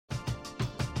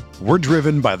We're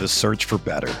driven by the search for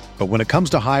better. But when it comes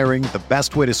to hiring, the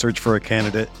best way to search for a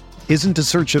candidate isn't to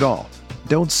search at all.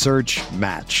 Don't search,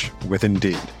 match with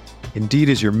Indeed. Indeed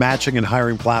is your matching and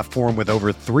hiring platform with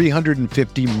over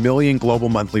 350 million global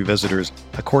monthly visitors,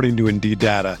 according to Indeed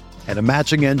data, and a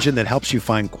matching engine that helps you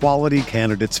find quality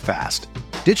candidates fast.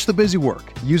 Ditch the busy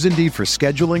work. Use Indeed for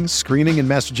scheduling, screening, and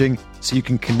messaging so you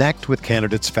can connect with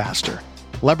candidates faster.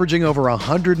 Leveraging over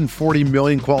 140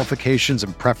 million qualifications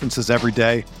and preferences every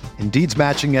day, Indeed's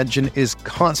matching engine is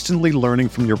constantly learning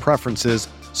from your preferences,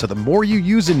 so the more you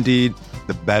use Indeed,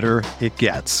 the better it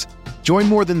gets. Join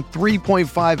more than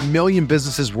 3.5 million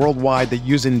businesses worldwide that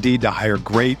use Indeed to hire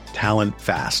great talent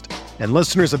fast. And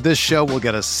listeners of this show will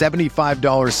get a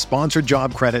 $75 sponsored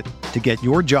job credit to get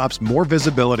your jobs more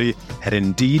visibility at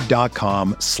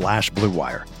Indeed.com/Blue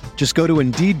Wire. Just go to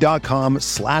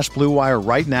Indeed.com/Blue Wire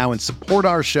right now and support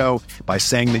our show by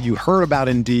saying that you heard about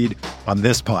Indeed on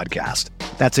this podcast.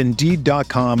 That's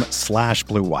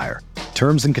Indeed.com/Blue Wire.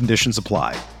 Terms and conditions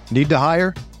apply. Need to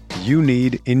hire? You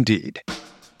need Indeed.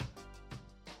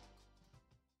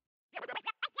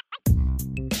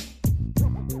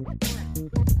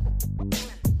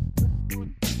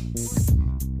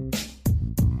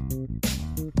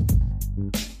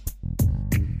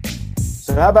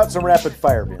 So how about some rapid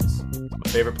fire, Vince?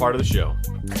 My favorite part of the show.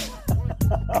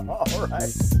 All right.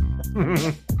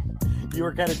 You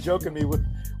were kind of joking me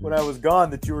when I was gone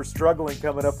that you were struggling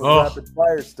coming up with rapid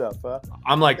fire stuff, huh?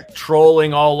 I'm like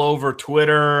trolling all over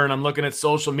Twitter and I'm looking at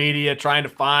social media trying to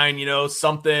find,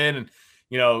 something. And,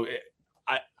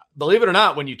 I believe it or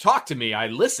not, when you talk to me, I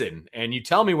listen and you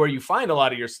tell me where you find a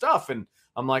lot of your stuff. And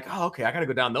I'm like, oh, okay, I got to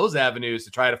go down those avenues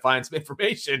to try to find some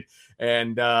information.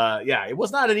 And it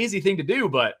was not an easy thing to do,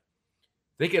 but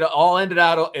I think it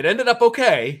ended up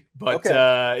okay, but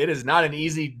it is not an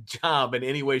easy job in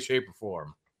any way, shape, or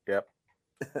form. Yep.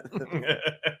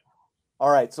 All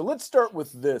right, so let's start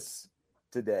with this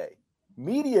today.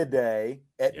 Media Day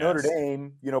at Notre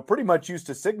Dame, pretty much used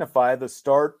to signify the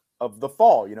start of the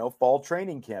fall, fall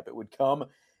training camp. It would come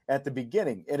at the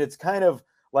beginning, and it's kind of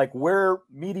like where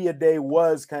Media Day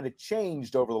was kind of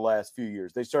changed over the last few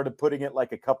years. They started putting it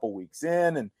like a couple weeks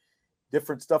in and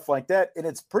different stuff like that. And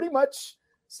it's pretty much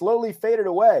slowly faded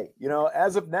away.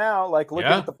 As of now, like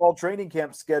looking at the fall training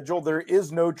camp schedule, there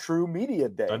is no true Media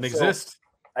Day. Doesn't exist.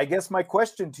 I guess my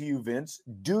question to you, Vince,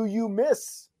 do you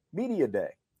miss Media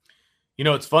Day?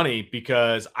 It's funny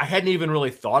because I hadn't even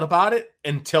really thought about it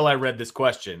until I read this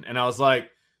question. And I was like,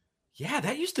 yeah,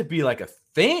 that used to be like a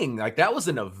thing. Like that was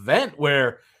an event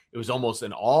where it was almost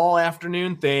an all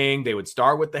afternoon thing. They would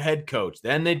start with the head coach.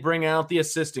 Then they'd bring out the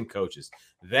assistant coaches.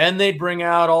 Then they'd bring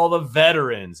out all the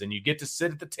veterans and you get to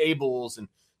sit at the tables and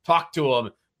talk to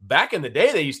them. Back in the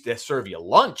day, they used to serve you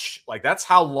lunch. Like that's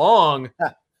how long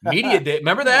Media Day.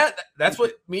 Remember that? That's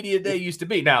what Media Day used to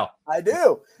be. Now I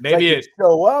do. Maybe it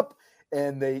show up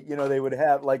and they would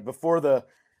have like before the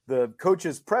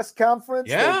coaches press conference,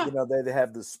 they'd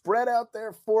have the spread out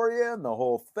there for you and the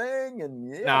whole thing.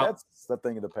 And that's the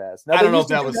thing of the past. Now, I don't know if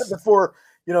that was before,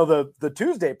 the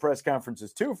Tuesday press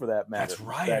conconferences too, for that matter. That's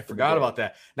right. I forgot about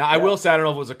that. Now I will say, I don't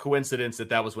know if it was a coincidence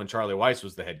that was when Charlie Weiss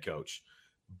was the head coach,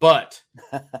 but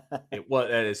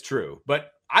that is true.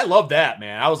 But I love that,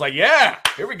 man. I was like, yeah,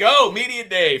 here we go. Media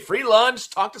Day, free lunch,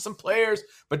 talk to some players.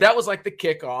 But that was like the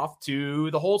kickoff to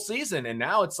the whole season. And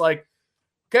now it's like,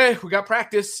 okay, we got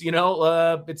practice,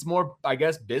 it's more, I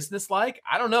guess, business-like.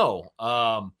 I don't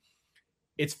know.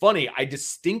 It's funny. I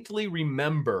distinctly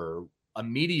remember a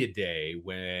Media Day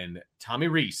when Tommy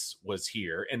Rees was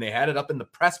here and they had it up in the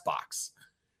press box.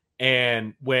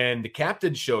 And when the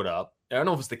captain showed up, I don't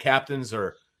know if it was the captains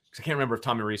or I can't remember if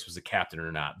Tommy Rees was the captain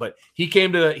or not, but he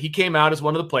came out as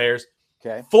one of the players,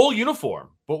 full uniform,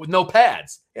 but with no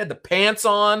pads. He had the pants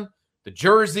on, the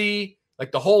jersey,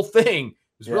 like the whole thing. It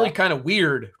was really kind of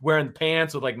weird wearing the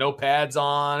pants with like no pads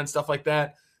on and stuff like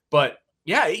that. But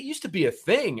yeah, it used to be a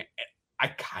thing. I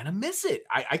kind of miss it.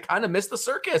 I kind of miss the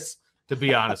circus, to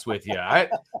be honest with you. I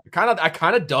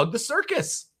kind of dug the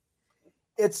circus.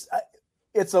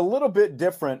 It's a little bit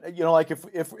different, like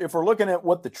if we're looking at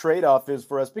what the trade-off is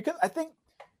for us, because I think,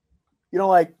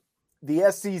 like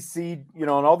the SEC, and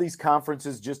all these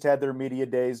conferences just had their media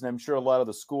days, and I'm sure a lot of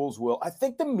the schools will. I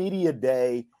think the media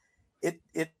day,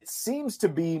 it seems to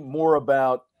be more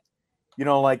about,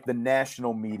 like the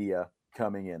national media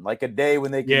coming in, like a day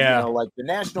when they can, like the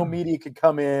national media could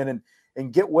come in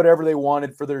and get whatever they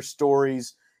wanted for their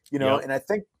stories, and I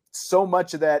think so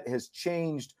much of that has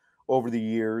changed over the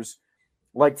years.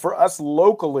 Like for us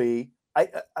locally, I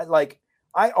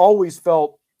always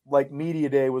felt like media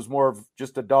day was more of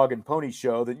just a dog and pony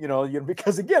show that,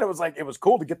 because again, it was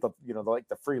cool to get the, like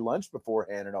the free lunch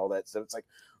beforehand and all that. So it's like,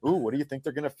 ooh, what do you think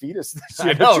they're going to feed us this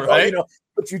year? I know, right?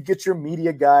 But you'd get your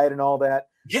media guide and all that.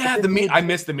 Yeah. I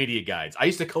miss the media guides. I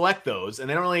used to collect those and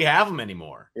they don't really have them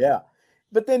anymore. Yeah.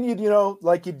 But then you'd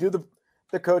do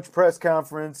the coach press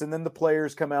conference and then the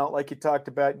players come out like you talked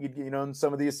about, and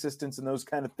some of the assistants and those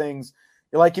kind of things.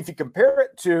 Like if you compare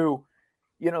it to,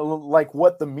 like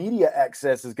what the media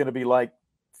access is going to be like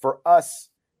for us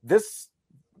this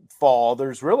fall,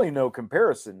 there's really no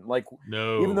comparison. Like,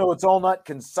 no, even though it's all not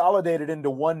consolidated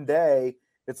into one day,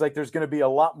 it's like there's going to be a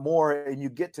lot more, and you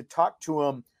get to talk to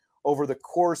them over the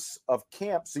course of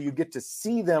camp, so you get to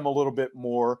see them a little bit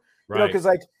more. Right. Because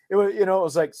like it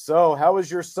was like, so how was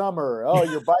your summer? Oh,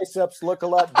 your biceps look a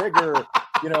lot bigger.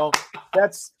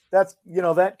 That's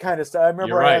that kind of stuff. I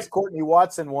remember I asked Courtney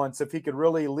Watson once if he could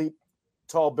really leap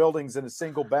tall buildings in a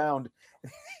single bound.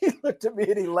 He looked at me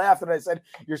and he laughed, and I said,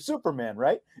 "You're Superman,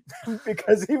 right?"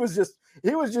 Because he was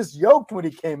just yoked when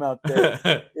he came out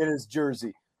there in his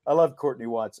jersey. I love Courtney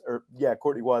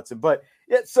Watson. But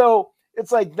so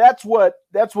it's like that's what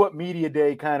media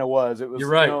day kind of was. It was, you're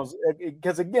right,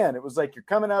 because again, it was like you're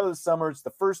coming out of the summer. It's the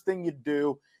first thing you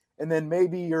do, and then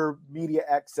maybe your media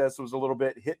access was a little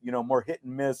bit more hit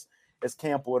and miss as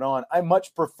camp went on. I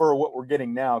much prefer what we're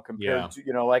getting now compared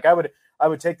to like I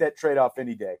would take that trade off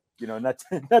any day. Not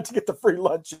to get the free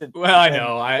lunch.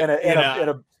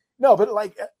 No, but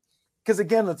like, because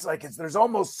again, it's like there's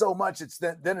almost so much. It's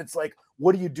then it's like,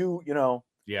 what do you do?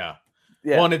 Yeah.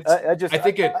 Yeah. Well,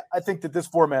 I think that this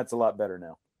format's a lot better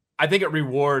now. I think it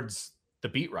rewards the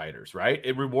beat writers, right?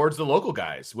 It rewards the local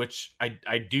guys, which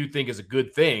I do think is a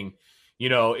good thing.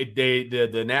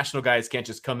 The national guys can't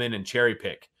just come in and cherry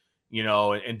pick,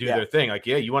 and do their thing. Like,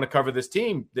 yeah, you want to cover this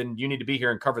team, then you need to be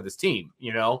here and cover this team,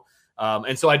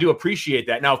 And so I do appreciate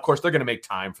that. Now, of course, they're going to make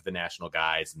time for the national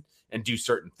guys and do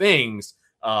certain things.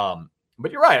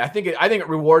 But you're right. I think it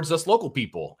rewards us local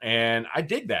people. And I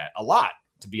dig that a lot,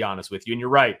 to be honest with you. And you're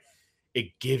right.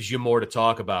 It gives you more to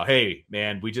talk about. Hey,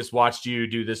 man, we just watched you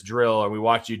do this drill, or we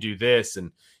watched you do this.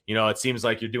 And, it seems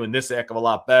like you're doing this heck of a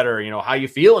lot better. How you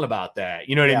feeling about that?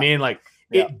 You know what I mean? Like,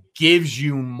 it gives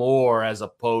you more, as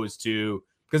opposed to,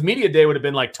 because media day would have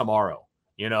been like tomorrow,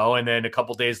 and then a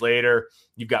couple days later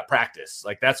you've got practice.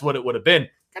 Like, that's what it would have been.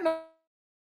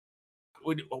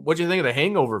 What'd you think of the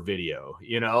hangover video?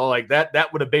 Like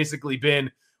that would have basically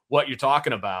been what you're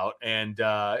talking about. And,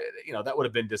 that would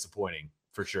have been disappointing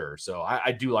for sure. So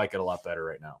I do like it a lot better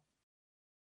right now.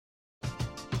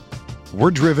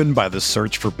 We're driven by the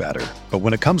search for better. But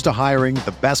when it comes to hiring,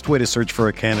 the best way to search for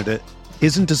a candidate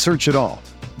isn't to search at all.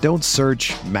 Don't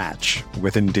search, match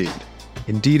with Indeed.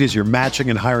 Indeed is your matching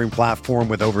and hiring platform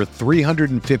with over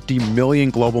 350 million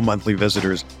global monthly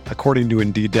visitors, according to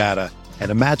Indeed data,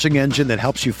 and a matching engine that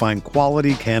helps you find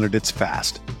quality candidates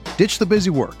fast. Ditch the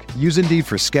busy work. Use Indeed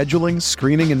for scheduling,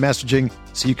 screening, and messaging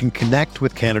so you can connect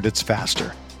with candidates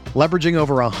faster. Leveraging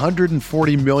over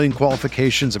 140 million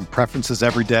qualifications and preferences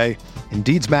every day,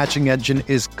 Indeed's matching engine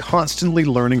is constantly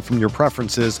learning from your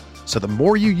preferences, so the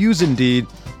more you use Indeed,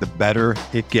 the better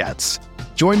it gets.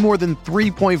 Join more than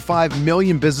 3.5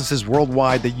 million businesses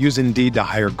worldwide that use Indeed to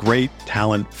hire great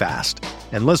talent fast.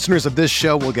 And listeners of this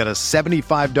show will get a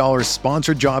 $75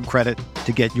 sponsored job credit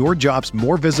to get your jobs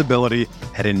more visibility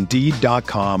at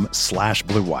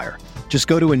Indeed.com/Blue Wire. Just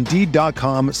go to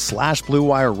Indeed.com/Blue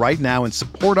Wire right now and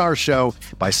support our show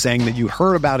by saying that you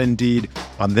heard about Indeed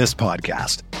on this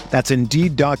podcast. That's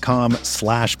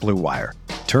Indeed.com/Blue Wire.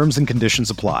 Terms and conditions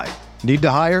apply. Need to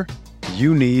hire?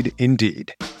 You need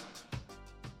Indeed.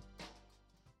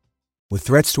 With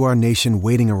threats to our nation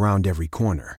waiting around every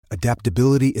corner,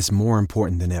 adaptability is more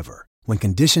important than ever. When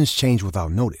conditions change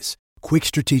without notice, quick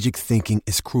strategic thinking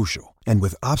is crucial. And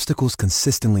with obstacles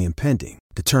consistently impending,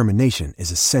 determination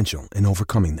is essential in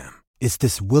overcoming them. It's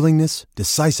this willingness,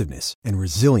 decisiveness, and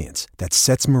resilience that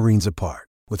sets Marines apart.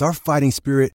 With our fighting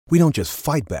spirit, we don't just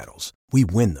fight battles, we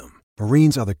win them.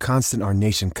 Marines are the constant our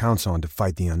nation counts on to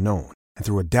fight the unknown. And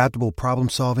through adaptable problem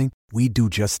solving, we do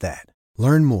just that.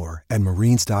 Learn more at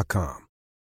Marines.com.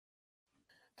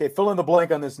 Okay, fill in the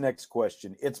blank on this next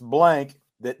question. It's blank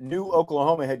that new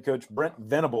Oklahoma head coach Brent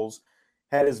Venables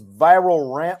had his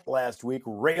viral rant last week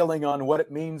railing on what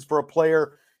it means for a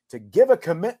player to give a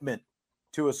commitment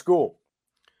to a school.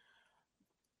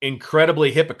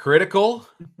 Incredibly hypocritical.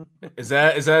 Is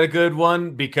that a good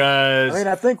one? Because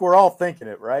I think we're all thinking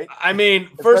it, right?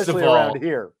 First of all, around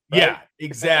here. Right? Yeah,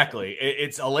 exactly.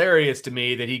 It's hilarious to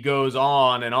me that he goes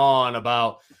on and on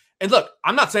about, and look,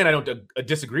 I'm not saying I don't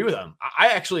disagree with him. I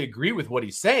actually agree with what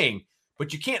he's saying,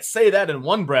 but you can't say that in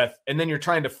one breath and then you're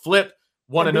trying to flip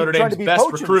one of Notre Dame's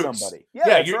best recruits. Somebody.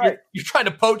 Yeah, you're trying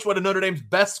to poach one of Notre Dame's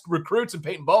best recruits in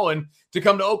Peyton Bowen to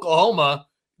come to Oklahoma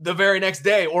the very next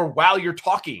day or while you're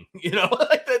talking,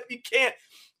 like that. You can't,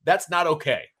 that's not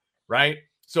okay. Right.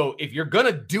 So if you're going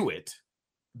to do it,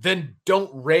 then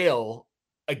don't rail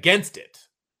against it.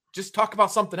 Just talk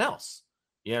about something else.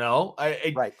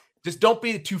 Right. Just don't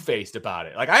be two-faced about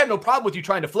it. Like, I have no problem with you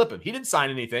trying to flip him. He didn't sign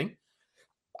anything.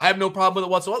 I have no problem with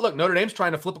it whatsoever. Look, Notre Dame's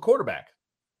trying to flip a quarterback.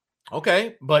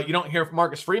 Okay, but you don't hear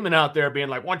Marcus Freeman out there being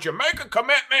like, once you make a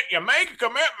commitment, you make a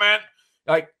commitment.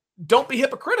 Like, don't be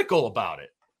hypocritical about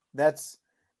it. That's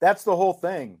the whole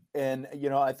thing. And,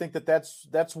 I think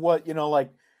that's what,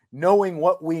 like, knowing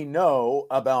what we know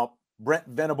about Brent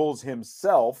Venables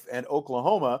himself and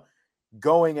Oklahoma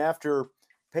going after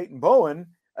Peyton Bowen,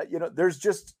 there's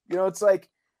just, it's like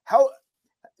how,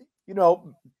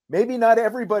 maybe not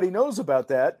everybody knows about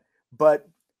that, but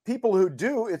people who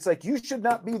do, it's like, you should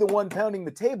not be the one pounding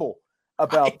the table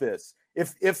about this.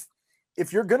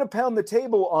 If you're going to pound the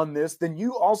table on this, then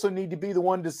you also need to be the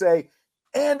one to say,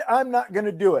 and I'm not going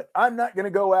to do it. I'm not going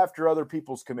to go after other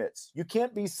people's commits. You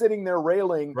can't be sitting there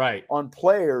railing on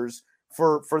players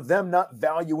for them not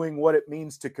valuing what it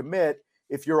means to commit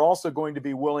if you're also going to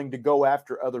be willing to go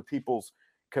after other people's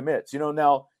commits.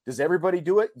 Now, does everybody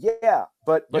do it? Yeah.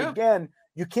 But again,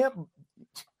 you can't,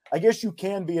 I guess you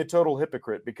can be a total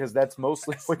hypocrite because that's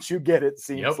mostly what you get, it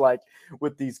seems like,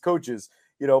 with these coaches,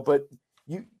 but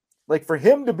you, like, for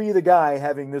him to be the guy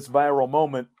having this viral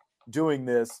moment doing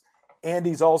this, and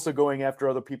he's also going after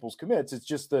other people's commits. It's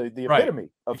just the epitome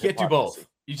of you can't do both.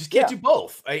 You just can't do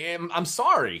both. I'm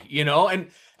sorry,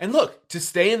 and look, to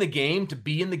stay in the game, to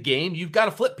be in the game, you've got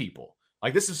to flip people.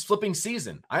 Like, this is flipping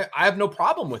season. I have no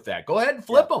problem with that. Go ahead and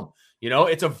flip them.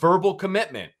 It's a verbal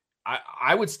commitment.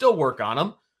 I would still work on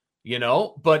them,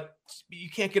 but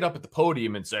you can't get up at the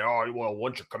podium and say, oh, well,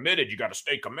 once you're committed, you got to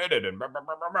stay committed. And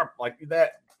like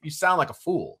that, you sound like a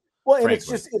fool. Well, and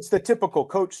frankly, it's the typical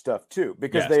coach stuff too,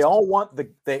 because they all want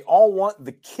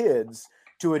the kids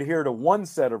to adhere to one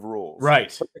set of rules.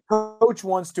 Right. But the coach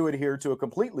wants to adhere to a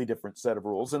completely different set of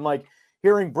rules. And like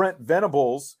hearing Brent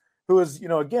Venables, who is,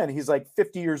 again, he's like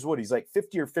 50 years old. He's like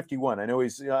 50 or 51. I know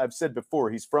he's, I've said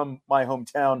before, he's from my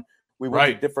hometown. We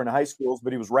went to different high schools,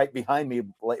 but he was right behind me.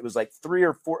 It was like 3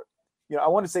 or 4, I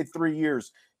want to say 3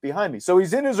 years behind me. So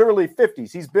he's in his early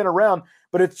 50s. He's been around,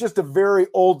 but it's just a very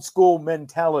old school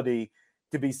mentality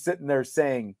to be sitting there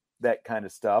saying that kind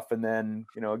of stuff. And then,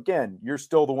 again, you're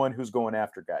still the one who's going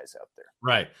after guys out there.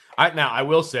 Right. I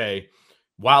will say,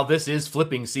 while this is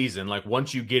flipping season, like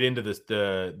once you get into this,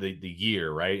 the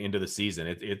year, right, into the season,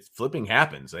 it's flipping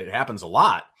happens. It happens a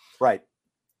lot. Right.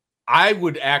 I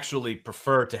would actually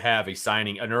prefer to have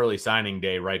an early signing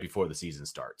day right before the season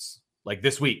starts, like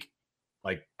this week.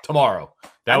 Like tomorrow.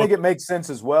 I think it makes sense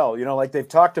as well. Like they've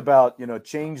talked about,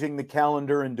 changing the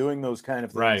calendar and doing those kind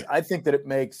of things. Right. I think that it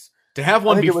makes to have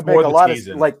one before the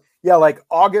season. Like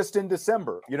August and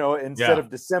December, instead of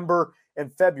December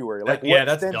and February. Like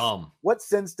that's dumb. What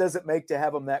sense does it make to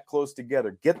have them that close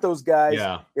together? Get those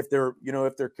guys if they're,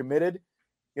 if they're committed,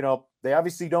 they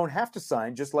obviously don't have to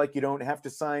sign, just like you don't have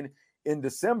to sign in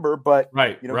December, but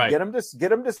get them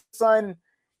to sign.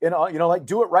 Like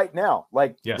do it right now.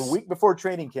 Like the week before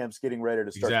training camp's getting ready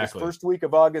to start. Exactly. This first week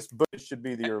of August, Bush should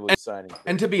be the early signing.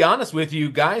 And to be honest with you,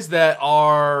 guys that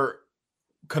are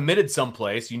committed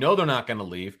someplace, they're not going to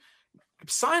leave.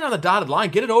 Sign on the dotted line.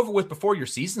 Get it over with before your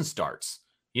season starts.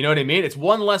 You know what I mean? It's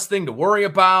one less thing to worry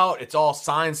about. It's all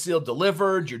signed, sealed,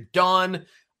 delivered. You're done.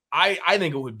 I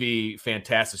think it would be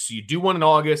fantastic. So you do one in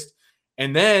August.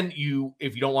 And then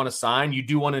if you don't want to sign, you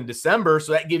do one in December.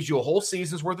 So that gives you a whole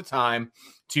season's worth of time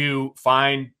to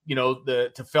find,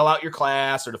 to fill out your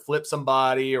class or to flip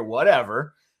somebody or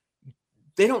whatever.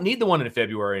 They don't need the one in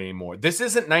February anymore. This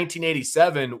isn't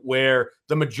 1987 where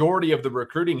the majority of the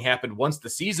recruiting happened once the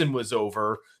season was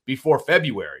over before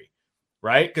February,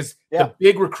 right? Because the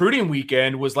big recruiting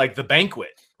weekend was like the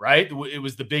banquet, right? It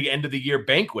was the big end of the year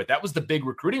banquet. That was the big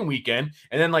recruiting weekend.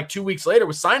 And then like 2 weeks later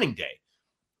was signing day.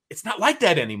 It's not like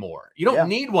that anymore. You don't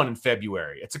need one in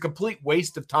February. It's a complete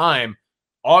waste of time.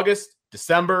 August,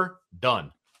 December,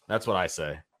 done. That's what I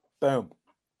say. Boom.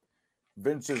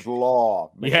 Vince's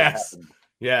law.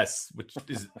 Yes, which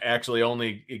is actually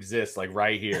only exists like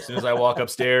right here. As soon as I walk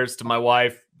upstairs to my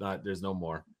wife, there's no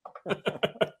more.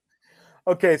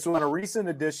 Okay, so on a recent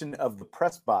edition of the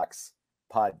Press Box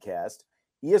podcast,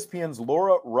 ESPN's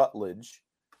Laura Rutledge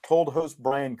told host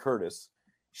Brian Curtis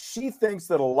she thinks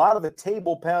that a lot of the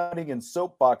table pounding and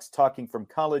soapbox talking from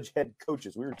college head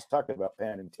coaches, we were just talking about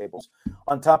pounding tables,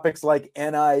 on topics like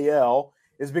NIL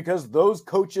is because those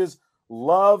coaches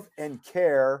love and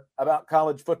care about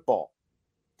college football.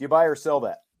 Do you buy or sell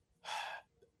that?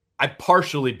 I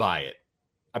partially buy it.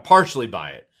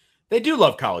 They do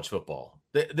love college football.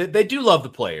 They do love the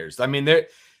players. I mean,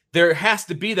 there has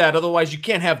to be that. Otherwise, you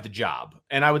can't have the job.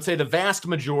 And I would say the vast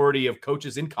majority of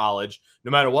coaches in college,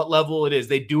 no matter what level it is,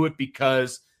 they do it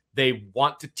because they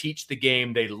want to teach the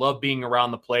game. They love being around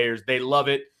the players. They love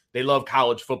it. They love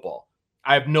college football.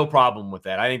 I have no problem with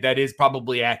that. I think that is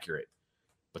probably accurate.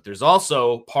 But there's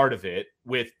also part of it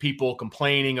with people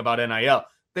complaining about NIL.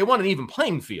 They want an even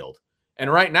playing field. And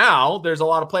right now, there's a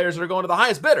lot of players that are going to the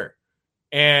highest bidder.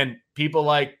 And people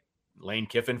like Lane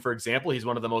Kiffin, for example, he's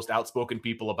one of the most outspoken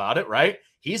people about it, right?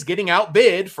 He's getting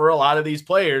outbid for a lot of these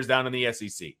players down in the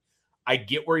SEC. I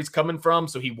get where he's coming from.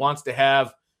 So he wants to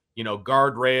have,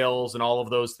 guardrails and all of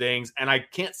those things. And I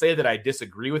can't say that I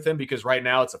disagree with him because right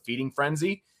now it's a feeding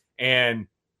frenzy and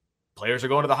players are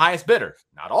going to the highest bidder.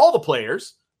 Not all the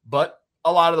players, but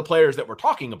a lot of the players that we're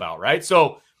talking about, right?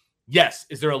 So yes,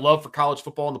 is there a love for college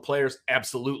football and the players?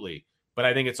 Absolutely. But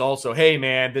I think it's also, hey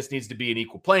man, this needs to be an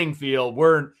equal playing field.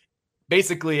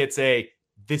 It's a,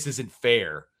 this isn't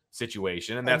fair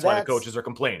situation. And that's why the coaches are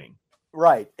complaining.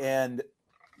 Right. And,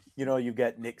 you've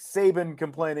got Nick Saban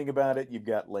complaining about it. You've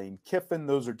got Lane Kiffin.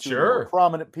 Those are two more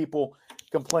prominent people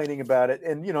complaining about it.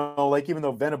 And, even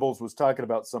though Venables was talking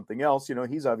about something else,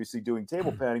 he's obviously doing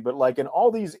table pounding. But like in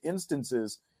all these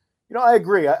instances, I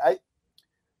agree. I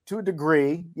to a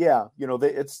degree, yeah,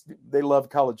 they love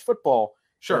college football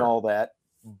and all that.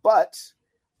 But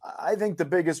I think the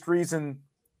biggest reason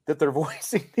that they're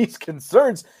voicing these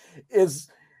concerns is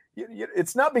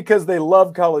it's not because they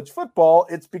love college football.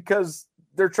 It's because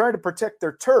they're trying to protect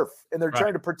their turf and they're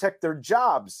trying to protect their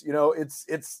jobs.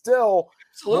 It's still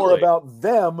more about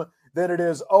them than it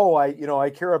is,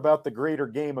 I care about the greater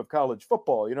game of college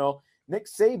football. Nick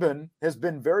Saban has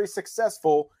been very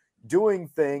successful doing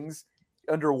things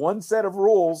under one set of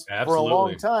rules for a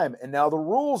long time. And now the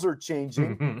rules are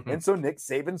changing. And so Nick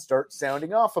Saban starts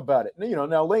sounding off about it.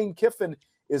 Now Lane Kiffin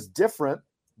is different,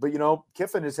 but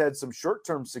Kiffin has had some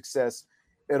short-term success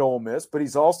at Ole Miss, but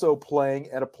he's also playing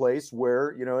at a place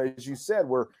where, as you said,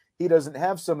 where he doesn't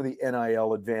have some of the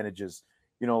NIL advantages,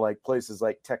 like places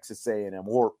like Texas A&M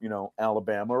or,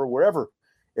 Alabama or wherever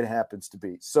it happens to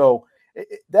be. So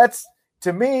that's,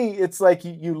 to me, it's like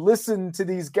you listen to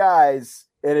these guys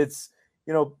and it's,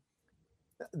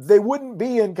 they wouldn't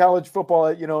be in college football,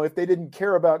 if they didn't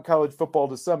care about college football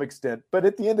to some extent. But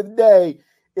at the end of the day,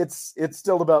 it's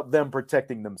still about them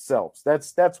protecting themselves.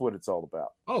 That's what it's all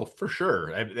about. Oh, for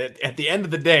sure. At the end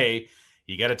of the day,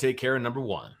 you got to take care of number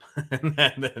one,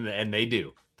 and they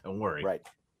do. Don't worry. Right.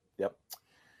 Yep.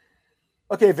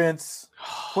 Okay, Vince.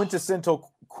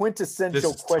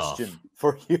 Quintessential question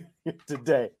for you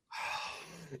today.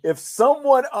 If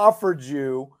someone offered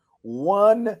you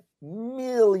 $1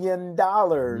 million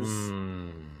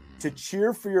to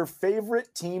cheer for your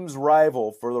favorite team's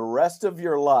rival for the rest of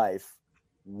your life,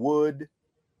 would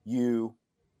you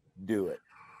do it?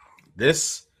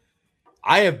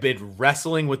 I have been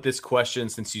wrestling with this question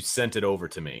since you sent it over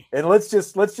to me. And let's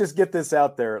just get this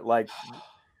out there. Like,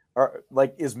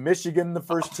 is Michigan the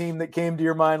first team that came to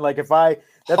your mind? Like, I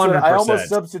almost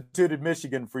substituted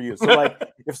Michigan for you. So, like,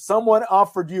 if someone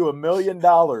offered you $1 million,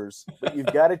 but you've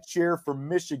got to cheer for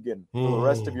Michigan for the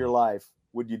rest of your life,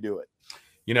 would you do it?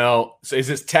 So is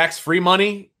this tax-free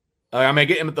money? Am I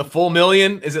getting the full $1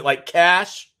 million? Is it like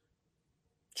cash?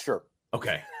 Sure.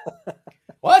 Okay.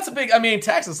 Well, that's a big.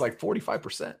 Tax is like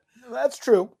 45%. That's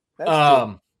true.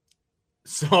 True.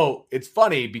 So it's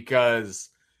funny because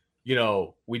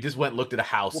we just went and looked at a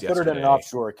house yesterday. Put it in an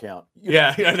offshore account.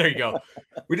 Yeah, there you go.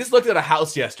 We just looked at a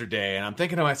house yesterday, and I'm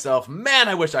thinking to myself, man,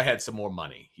 I wish I had some more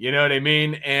money. You know what I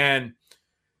mean? And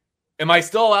am I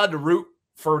still allowed to root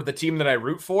for the team that I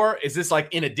root for? Is this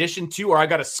like in addition to, or I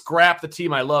got to scrap the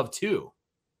team I love too?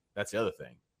 That's the other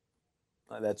thing.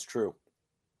 That's true.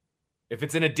 If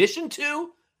it's in addition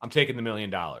to, I'm taking the $1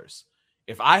 million.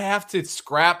 If I have to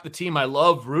scrap the team I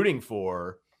love rooting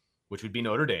for, which would be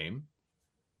Notre Dame,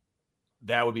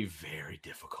 that would be very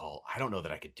difficult. I don't know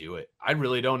that I could do it. I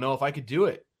really don't know if I could do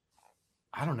it.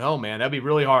 I don't know, man. That'd be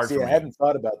really hard for me. I hadn't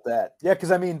thought about that. Yeah,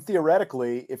 because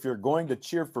theoretically, if you're going to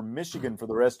cheer for Michigan for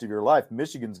the rest of your life,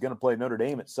 Michigan's going to play Notre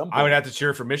Dame at some point. I would have to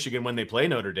cheer for Michigan when they play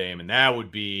Notre Dame, and that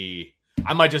would be.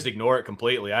 I might just ignore it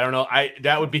completely. I don't know.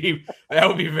 That would be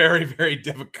very, very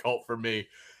difficult for me.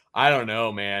 I don't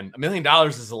know, man. $1 million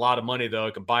is a lot of money, though.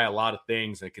 It can buy a lot of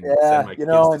things. It can send my kids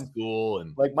to school,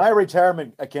 and like my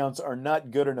retirement accounts are not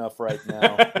good enough right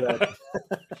now. But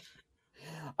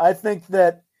I think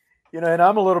that. And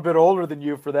I'm a little bit older than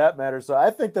you for that matter. So I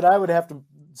think that I would have to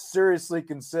seriously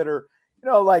consider,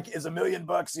 like, is $1 million,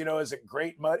 is it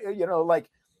great money?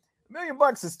 $1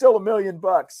 million is still $1 million.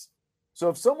 So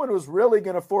if someone was really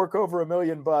going to fork over $1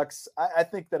 million, I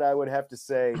think that I would have to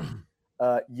say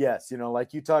yes.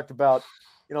 Like you talked about,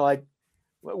 like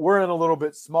we're in a little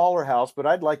bit smaller house, but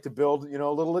I'd like to build, a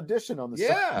little addition on the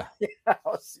side of the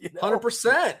house. 100%.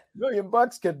 $1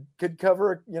 million could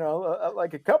cover,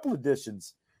 like a couple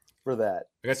additions for that.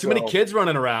 I got too many kids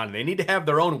running around. They need to have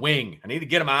their own wing. I need to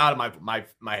get them out of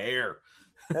my hair.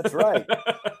 That's right.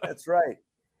 That's right.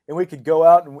 And we could go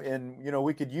out and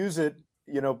we could use it,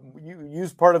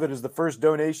 use part of it as the first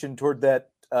donation toward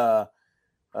that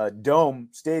Dome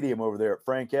Stadium over there at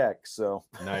Frank X. So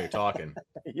now you're talking.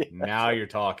 Yeah, now you're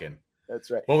talking. That's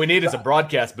right. What we need is a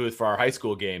broadcast booth for our high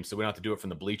school games, so we don't have to do it from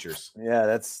the bleachers. Yeah,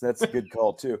 that's a good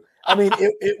call too. I mean,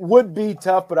 it would be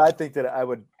tough, but I think that I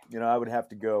would have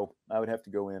to go. I would have to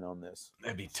go in on this.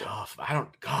 That'd be tough.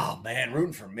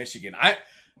 Rooting for Michigan.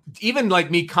 Even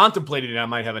like me contemplating it, I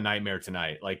might have a nightmare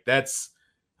tonight. Like it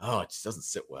just doesn't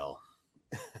sit well.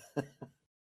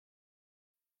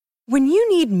 When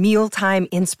you need mealtime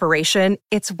inspiration,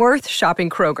 it's worth shopping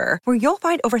Kroger, where you'll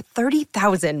find over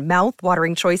 30,000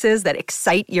 mouth-watering choices that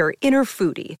excite your inner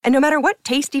foodie. And no matter what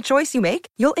tasty choice you make,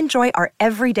 you'll enjoy our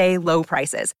everyday low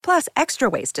prices, plus extra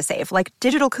ways to save, like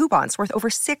digital coupons worth over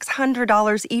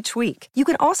 $600 each week. You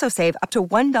can also save up to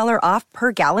 $1 off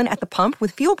per gallon at the pump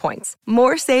with fuel points.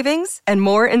 More savings and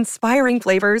more inspiring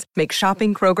flavors make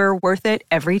shopping Kroger worth it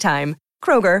every time.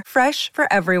 Kroger, fresh for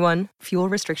everyone. Fuel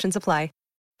restrictions apply.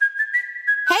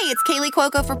 Hey, it's Kaylee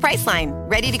Cuoco for Priceline.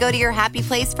 Ready to go to your happy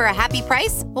place for a happy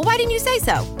price? Well, why didn't you say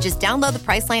so? Just download the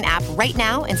Priceline app right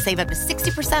now and save up to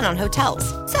 60% on hotels.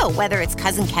 So whether it's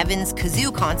Cousin Kevin's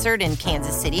Kazoo Concert in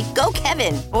Kansas City, go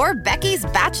Kevin, or Becky's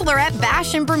Bachelorette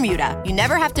Bash in Bermuda, you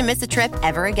never have to miss a trip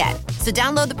ever again. So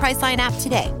download the Priceline app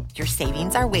today. Your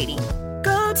savings are waiting.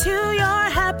 Go to your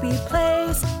happy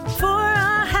place for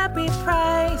a happy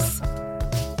price.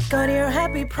 Go to your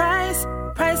happy price,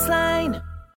 Priceline.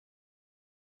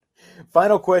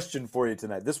 Final question for you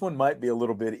tonight. This one might be a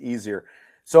little bit easier.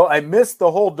 So I missed the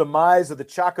whole demise of the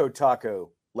Choco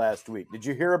Taco last week. Did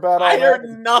you hear about all that? I heard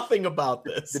nothing about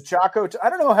this. The Choco, I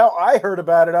don't know how I heard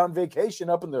about it on vacation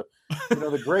up in the,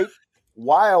 the great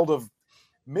wild of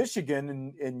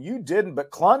Michigan, and you didn't.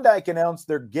 But Klondike announced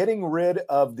they're getting rid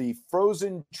of the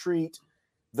frozen treat,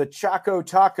 the Choco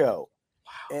Taco.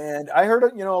 Wow. And I heard,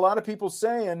 a lot of people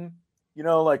saying,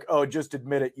 like, oh, just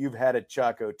admit it, you've had a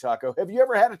Choco Taco. Have you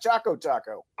ever had a Choco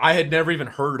Taco? I had never even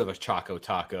heard of a Choco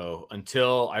Taco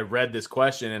until I read this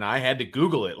question, and I had to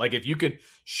Google it. Like, if you could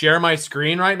share my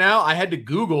screen right now, I had to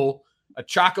Google a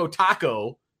Choco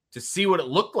Taco to see what it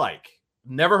looked like.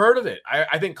 Never heard of it.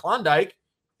 I think Klondike,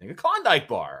 a Klondike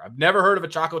bar. I've never heard of a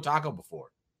Choco Taco before.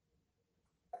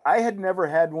 I had never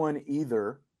had one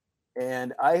either,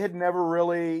 and I had never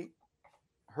really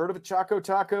heard of a Choco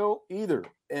Taco either.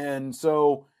 And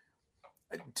so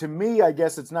to me, I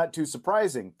guess it's not too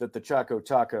surprising that the Choco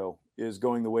Taco is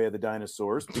going the way of the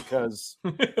dinosaurs, because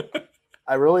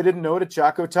I really didn't know what a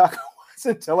Choco Taco was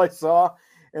until I saw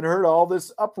and heard all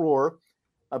this uproar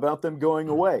about them going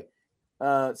away.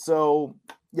 So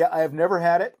yeah, I have never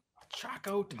had it.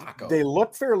 Choco Taco. They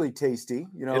look fairly tasty.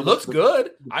 It looks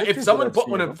good. If someone put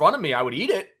one in front of me, I would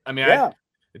eat it. I mean, yeah.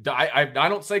 I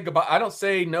don't say goodbye. I don't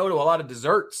say no to a lot of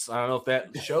desserts. I don't know if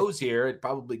that shows here. It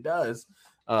probably does.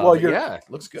 It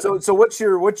looks good. So what's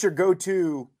your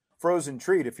go-to frozen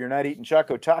treat if you're not eating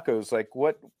Choco Tacos? Like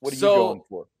what are you going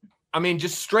for? I mean,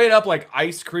 just straight up like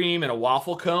ice cream and a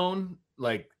waffle cone.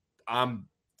 Like I'm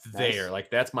there. Nice.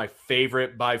 Like that's my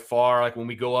favorite by far. Like when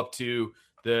we go up to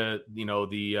the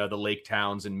lake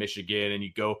towns in Michigan, and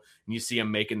you go and you see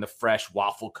them making the fresh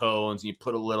waffle cones, and you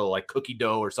put a little like cookie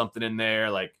dough or something in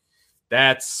there. Like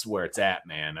that's where it's at,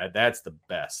 man. That's the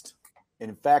best. And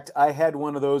in fact, I had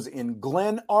one of those in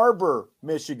Glen Arbor,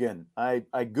 Michigan. I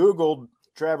Googled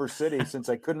Traverse City since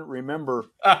I couldn't remember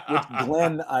which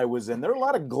Glen I was in. There are a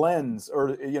lot of Glens, or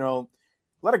a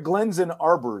lot of Glens and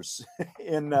Arbors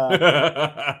and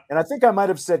I think I might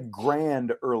have said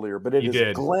Grand earlier, but it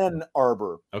is Glen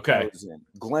Arbor. Okay.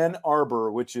 Glen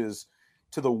Arbor, which is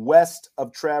to the west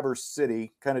of Traverse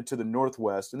City, kind of to the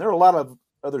northwest. And there are a lot of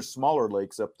other smaller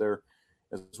lakes up there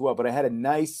as well. But I had a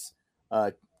nice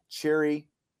cherry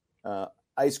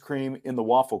ice cream in the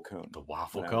waffle cone. The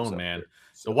waffle cone, man.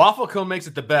 So the waffle cone makes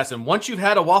it the best. And once you've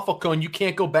had a waffle cone, you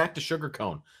can't go back to sugar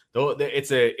cone. Though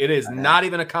it is not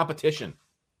even a competition.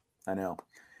 I know.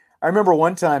 I remember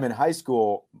one time in high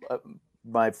school,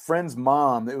 my friend's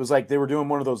mom, it was like they were doing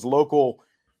one of those local,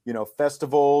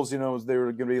 festivals, they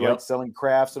were going to be like selling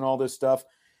crafts and all this stuff.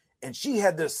 And she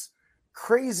had this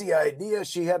crazy idea.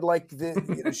 She had like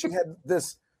she had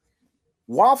this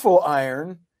waffle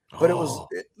iron but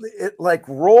it like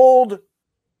rolled.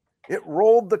 It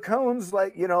rolled the cones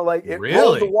like it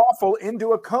rolled the waffle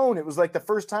into a cone. It was like the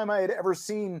first time I had ever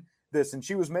seen this, and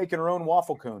she was making her own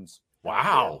waffle cones.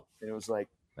 Wow! And it was like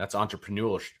that's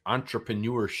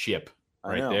entrepreneurship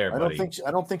right there, buddy.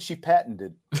 I don't think she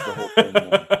patented the whole thing.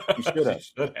 She should have.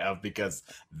 She should have, because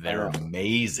they're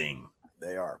amazing.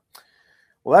 They are.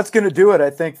 Well, that's going to do it, I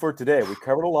think, for today. We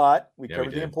covered a lot. We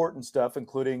covered the important stuff,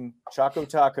 including Choco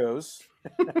tacos.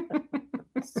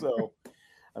 So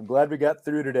I'm glad we got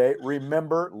through today.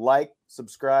 Remember, like,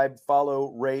 subscribe,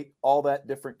 follow, rate, all that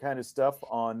different kind of stuff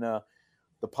on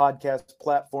the podcast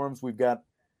platforms. We've got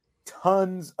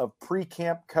tons of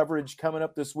pre-camp coverage coming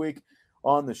up this week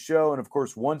on the show. And, of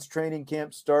course, once training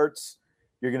camp starts,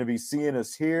 you're going to be seeing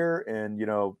us here. And,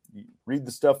 you read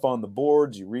the stuff on the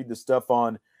boards. You read the stuff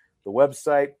on the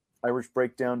website,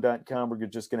 irishbreakdown.com. We're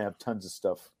just going to have tons of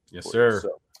stuff. Yes, sir.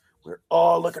 So we're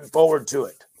all looking forward to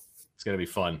it. It's going to be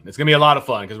fun. It's going to be a lot of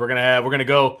fun because we're going to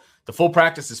go, the full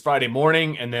practice is Friday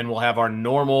morning, and then we'll have our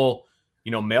normal,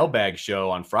 mailbag show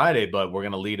on Friday, but we're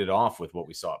going to lead it off with what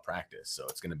we saw at practice. So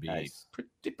it's going to be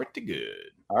pretty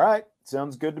good. All right.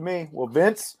 Sounds good to me. Well,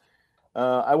 Vince,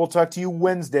 I will talk to you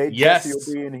Wednesday. Yes. Jesse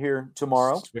will be in here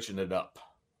tomorrow. Switching it up.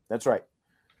 That's right.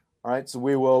 All right, so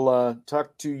we will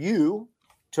talk to you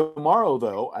tomorrow,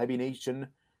 though. IB Nation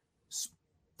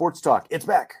Sports Talk. It's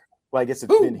back. Well, I guess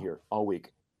it's been here all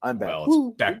week. I'm back. Well,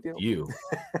 it's back to you.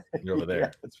 You're over there.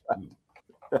 Yeah, that's right.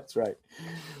 That's right.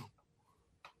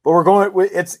 But we're going.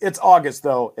 It's August,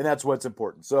 though, and that's what's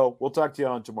important. So we'll talk to you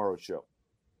on tomorrow's show.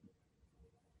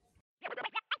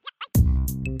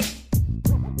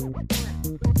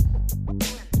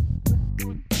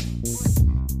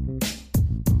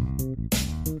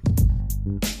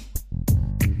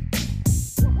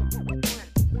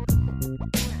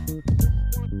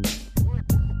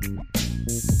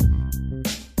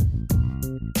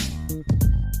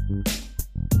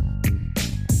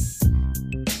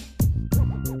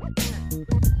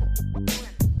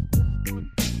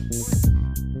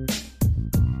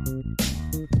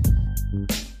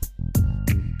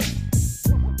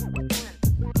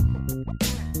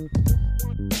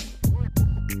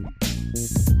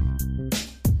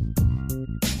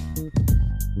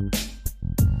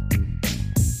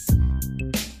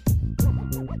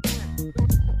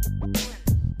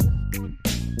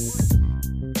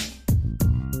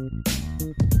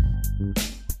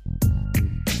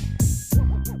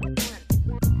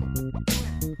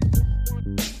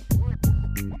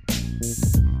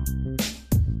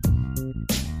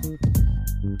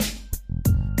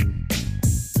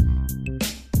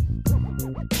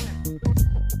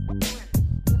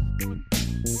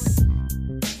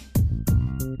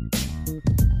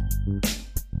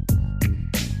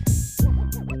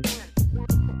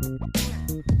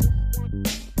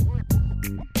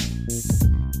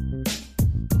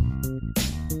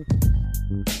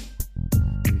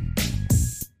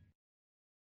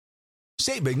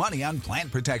 Save big money on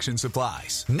plant protection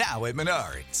supplies. Now at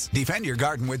Menards. Defend your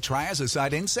garden with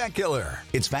Triazicide Insect Killer.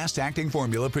 Its fast-acting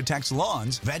formula protects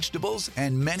lawns, vegetables,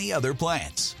 and many other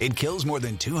plants. It kills more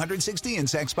than 260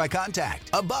 insects by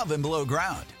contact, above and below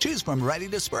ground. Choose from ready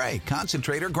to spray,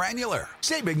 concentrate, or granular.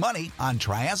 Save big money on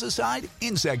Triazicide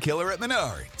Insect Killer at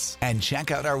Menards. And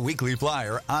check out our weekly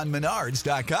flyer on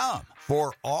Menards.com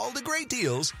for all the great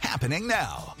deals happening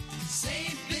now.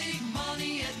 Save big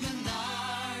money